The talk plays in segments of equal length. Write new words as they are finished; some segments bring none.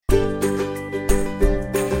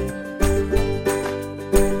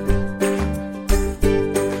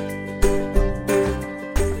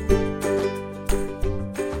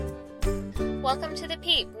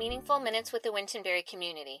Mindful Minutes with the Wintonberry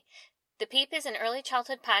Community. The PEEP is an early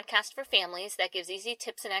childhood podcast for families that gives easy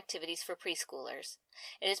tips and activities for preschoolers.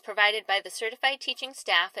 It is provided by the certified teaching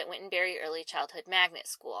staff at Wintonberry Early Childhood Magnet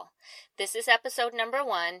School. This is episode number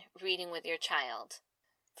 1, Reading with Your Child.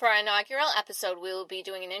 For our inaugural episode, we will be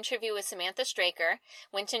doing an interview with Samantha Straker,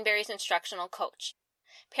 Wintonberry's instructional coach.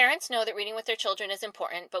 Parents know that reading with their children is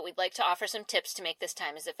important, but we'd like to offer some tips to make this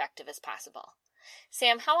time as effective as possible.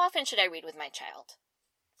 Sam, how often should I read with my child?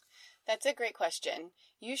 That's a great question.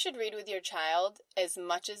 You should read with your child as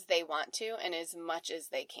much as they want to and as much as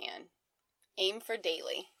they can. Aim for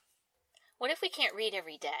daily. What if we can't read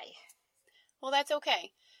every day? Well, that's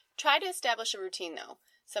okay. Try to establish a routine, though.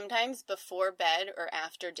 Sometimes before bed or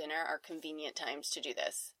after dinner are convenient times to do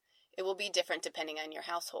this. It will be different depending on your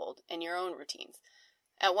household and your own routines.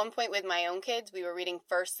 At one point with my own kids, we were reading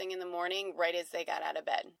first thing in the morning right as they got out of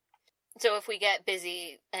bed. So if we get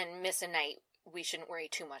busy and miss a night, we shouldn't worry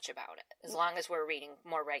too much about it, as long as we're reading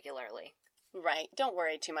more regularly. Right. Don't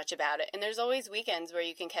worry too much about it. And there's always weekends where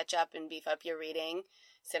you can catch up and beef up your reading,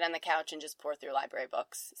 sit on the couch and just pour through library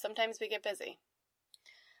books. Sometimes we get busy.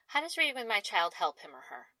 How does reading with my child help him or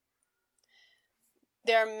her?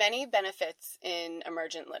 There are many benefits in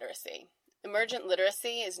emergent literacy. Emergent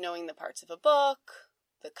literacy is knowing the parts of a book,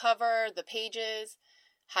 the cover, the pages,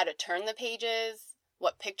 how to turn the pages,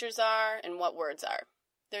 what pictures are, and what words are.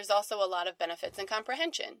 There's also a lot of benefits in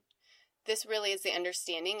comprehension. This really is the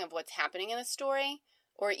understanding of what's happening in a story,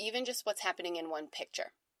 or even just what's happening in one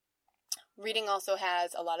picture. Reading also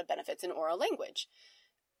has a lot of benefits in oral language.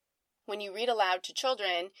 When you read aloud to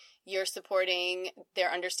children, you're supporting their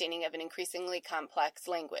understanding of an increasingly complex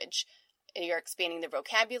language. You're expanding their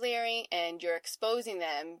vocabulary, and you're exposing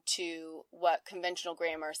them to what conventional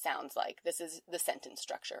grammar sounds like. This is the sentence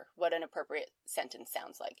structure, what an appropriate sentence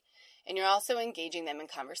sounds like. And you're also engaging them in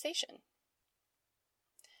conversation.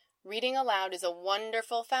 Reading aloud is a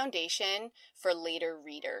wonderful foundation for later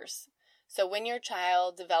readers. So when your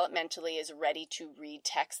child developmentally is ready to read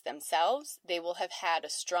text themselves, they will have had a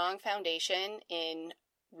strong foundation in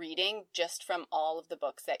reading just from all of the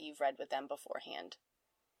books that you've read with them beforehand.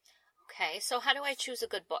 Okay, so how do I choose a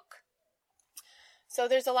good book? So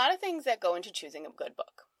there's a lot of things that go into choosing a good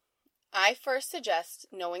book. I first suggest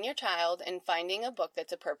knowing your child and finding a book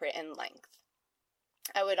that's appropriate in length.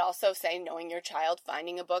 I would also say knowing your child,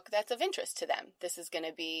 finding a book that's of interest to them. This is going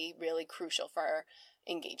to be really crucial for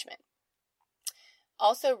engagement.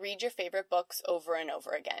 Also, read your favorite books over and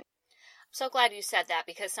over again. I'm so glad you said that,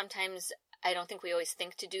 because sometimes I don't think we always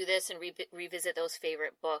think to do this and revisit those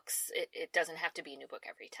favorite books. It doesn't have to be a new book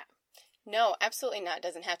every time. No, absolutely not. It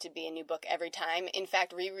doesn't have to be a new book every time. In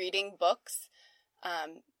fact, rereading books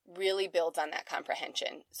really builds on that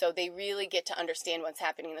comprehension. So they really get to understand what's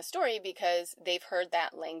happening in the story because they've heard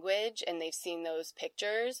that language and they've seen those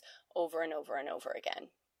pictures over and over and over again.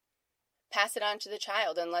 Pass it on to the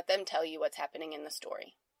child and let them tell you what's happening in the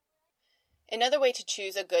story. Another way to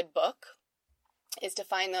choose a good book is to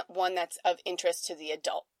find the one that's of interest to the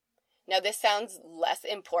adult. Now, this sounds less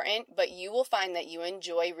important, but you will find that you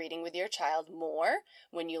enjoy reading with your child more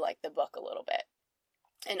when you like the book a little bit.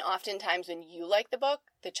 And oftentimes when you like the book,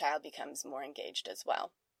 the child becomes more engaged as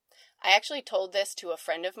well. I actually told this to a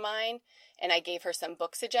friend of mine, and I gave her some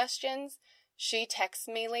book suggestions. She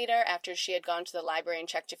texted me later after she had gone to the library and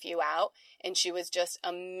checked a few out, and she was just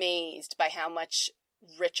amazed by how much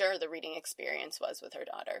richer the reading experience was with her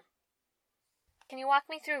daughter. Can you walk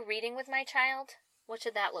me through reading with my child? What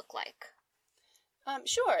should that look like?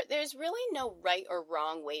 Sure. There's really no right or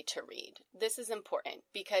wrong way to read. This is important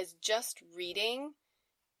because just reading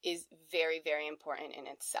is very, very important in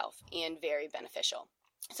itself and very beneficial.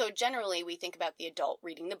 So generally, we think about the adult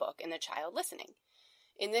reading the book and the child listening.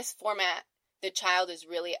 In this format, the child is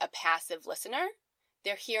really a passive listener.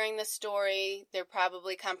 They're hearing the story, they're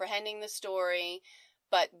probably comprehending the story,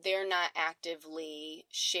 but they're not actively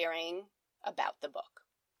sharing about the book.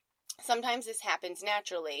 Sometimes this happens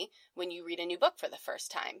naturally when you read a new book for the first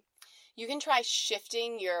time. You can try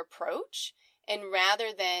shifting your approach, and rather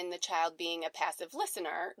than the child being a passive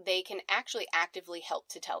listener, they can actually actively help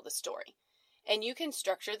to tell the story. And you can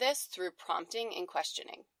structure this through prompting and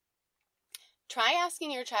questioning. Try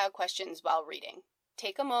asking your child questions while reading.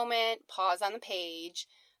 Take a moment, pause on the page,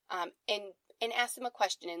 and ask them a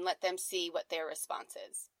question and let them see what their response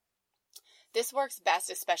is. This works best,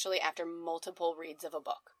 especially after multiple reads of a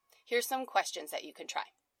book. Here's some questions that you can try.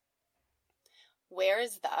 Where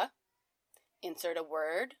is the? Insert a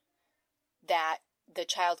word that the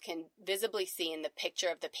child can visibly see in the picture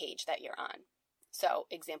of the page that you're on. So,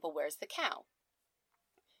 example, where's the cow?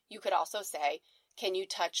 You could also say, can you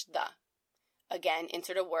touch the? again,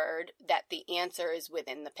 insert a word that the answer is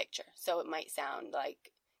within the picture. So it might sound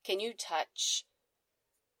like, can you touch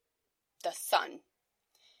the sun?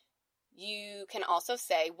 You can also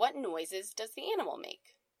say, what noises does the animal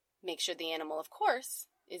make? Make sure the animal, of course,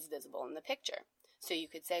 is visible in the picture. So you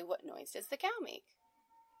could say, what noise does the cow make?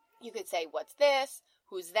 You could say, what's this?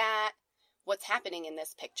 Who's that? What's happening in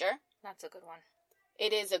this picture? That's a good one.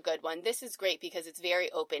 It is a good one. This is great because it's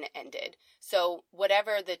very open-ended. So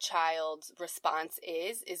whatever the child's response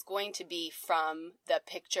is going to be from the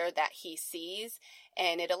picture that he sees,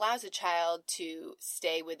 and it allows a child to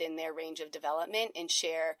stay within their range of development and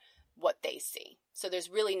share what they see. So there's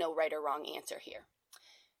really no right or wrong answer here.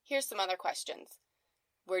 Here's some other questions.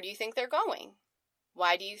 Where do you think they're going?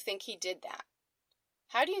 Why do you think he did that?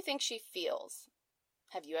 How do you think she feels?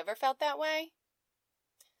 Have you ever felt that way?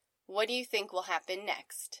 What do you think will happen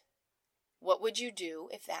next? What would you do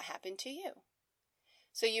if that happened to you?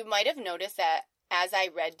 So you might have noticed that as I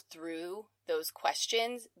read through those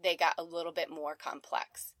questions, they got a little bit more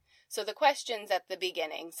complex. So the questions at the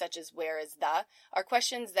beginning, such as where is the, are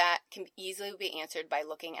questions that can easily be answered by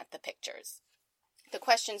looking at the pictures. The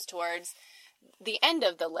questions towards the end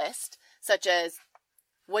of the list, such as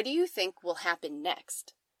what do you think will happen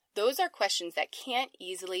next? Those are questions that can't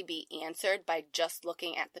easily be answered by just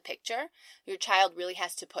looking at the picture. Your child really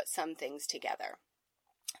has to put some things together.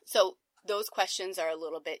 So those questions are a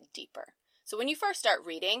little bit deeper. So when you first start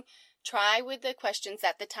reading, try with the questions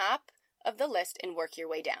at the top of the list and work your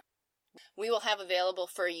way down. We will have available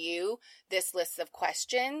for you this list of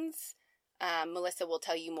questions. Melissa will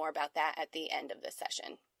tell you more about that at the end of the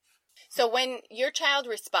session. So when your child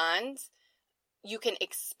responds, you can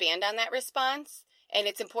expand on that response. And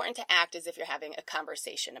it's important to act as if you're having a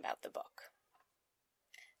conversation about the book.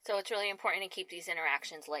 So it's really important to keep these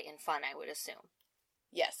interactions light and fun, I would assume.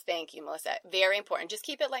 Yes, thank you, Melissa. Very important. Just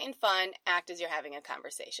keep it light and fun. Act as you're having a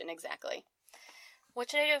conversation. Exactly. What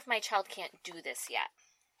should I do if my child can't do this yet?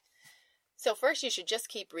 So first, you should just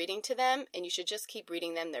keep reading to them, and you should just keep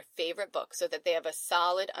reading them their favorite book so that they have a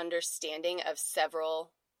solid understanding of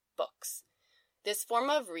several books. This form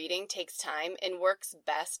of reading takes time and works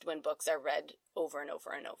best when books are read over and over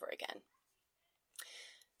and over again.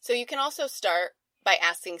 So you can also start by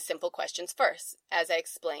asking simple questions first, as I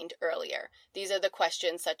explained earlier. These are the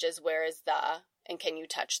questions such as where is the and can you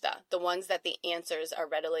touch the ones that the answers are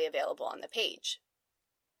readily available on the page.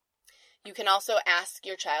 You can also ask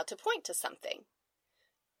your child to point to something.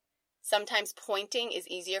 Sometimes pointing is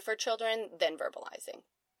easier for children than verbalizing.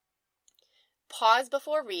 Pause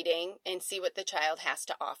before reading and see what the child has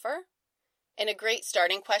to offer. And a great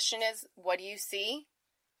starting question is, what do you see?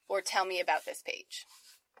 Or tell me about this page.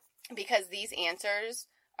 Because these answers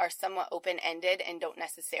are somewhat open-ended and don't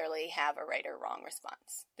necessarily have a right or wrong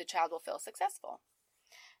response. The child will feel successful.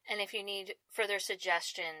 And if you need further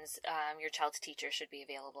suggestions, your child's teacher should be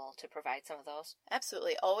available to provide some of those.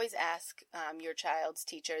 Absolutely. Always ask your child's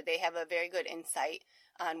teacher. They have a very good insight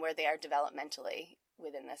on where they are developmentally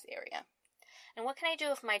within this area. And what can I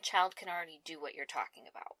do if my child can already do what you're talking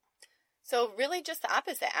about? So really just the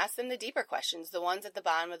opposite. Ask them the deeper questions, the ones at the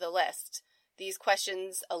bottom of the list. These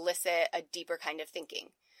questions elicit a deeper kind of thinking.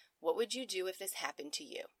 What would you do if this happened to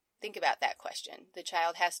you? Think about that question. The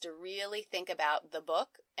child has to really think about the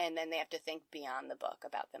book, and then they have to think beyond the book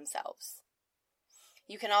about themselves.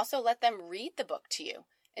 You can also let them read the book to you.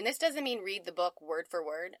 And this doesn't mean read the book word for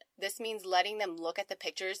word. This means letting them look at the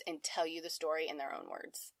pictures and tell you the story in their own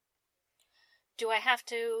words. Do I have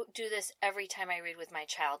to do this every time I read with my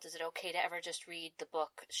child? Is it okay to ever just read the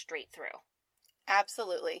book straight through?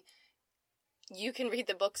 Absolutely. You can read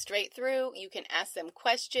the book straight through. You can ask them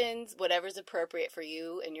questions, whatever's appropriate for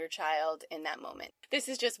you and your child in that moment. This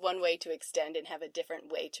is just one way to extend and have a different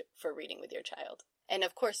way for reading with your child. And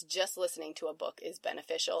of course, just listening to a book is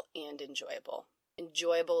beneficial and enjoyable.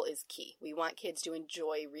 Enjoyable is key. We want kids to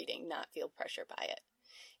enjoy reading, not feel pressure by it.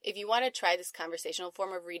 If you want to try this conversational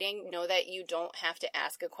form of reading, know that you don't have to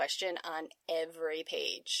ask a question on every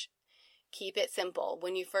page. Keep it simple.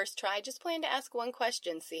 When you first try, just plan to ask one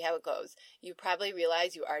question, see how it goes. You probably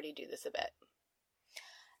realize you already do this a bit.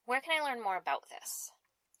 Where can I learn more about this?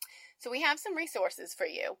 So we have some resources for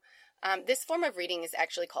you. This form of reading is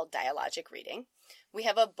actually called dialogic reading. We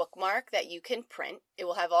have a bookmark that you can print. It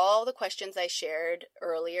will have all the questions I shared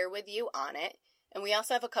earlier with you on it. And we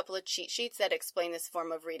also have a couple of cheat sheets that explain this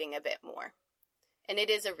form of reading a bit more. And it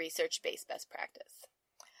is a research-based best practice.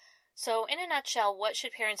 So in a nutshell, what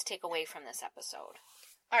should parents take away from this episode?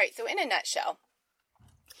 All right, so in a nutshell,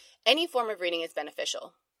 any form of reading is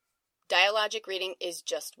beneficial. Dialogic reading is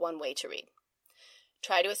just one way to read.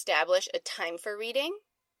 Try to establish a time for reading.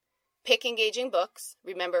 Pick engaging books.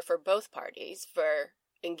 Remember, for both parties, for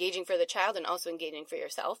engaging for the child and also engaging for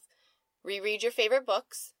yourself. Reread your favorite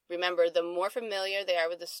books. Remember, the more familiar they are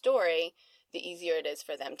with the story, the easier it is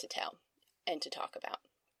for them to tell and to talk about.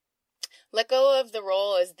 Let go of the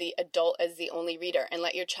role as the adult, as the only reader, and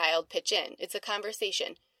let your child pitch in. It's a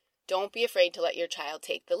conversation. Don't be afraid to let your child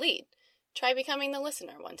take the lead. Try becoming the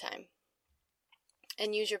listener one time.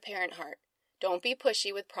 And use your parent heart. Don't be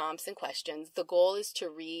pushy with prompts and questions. The goal is to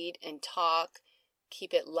read and talk,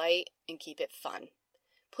 keep it light, and keep it fun.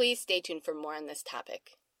 Please stay tuned for more on this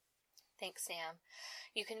topic. Thanks, Sam.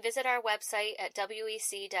 You can visit our website at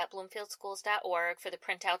wec.bloomfieldschools.org for the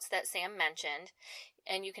printouts that Sam mentioned.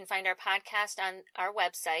 And you can find our podcast on our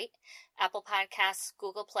website, Apple Podcasts,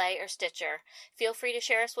 Google Play, or Stitcher. Feel free to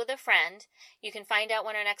share us with a friend. You can find out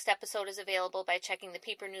when our next episode is available by checking the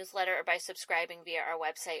Peeper newsletter or by subscribing via our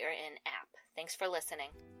website or in-app. Thanks for listening.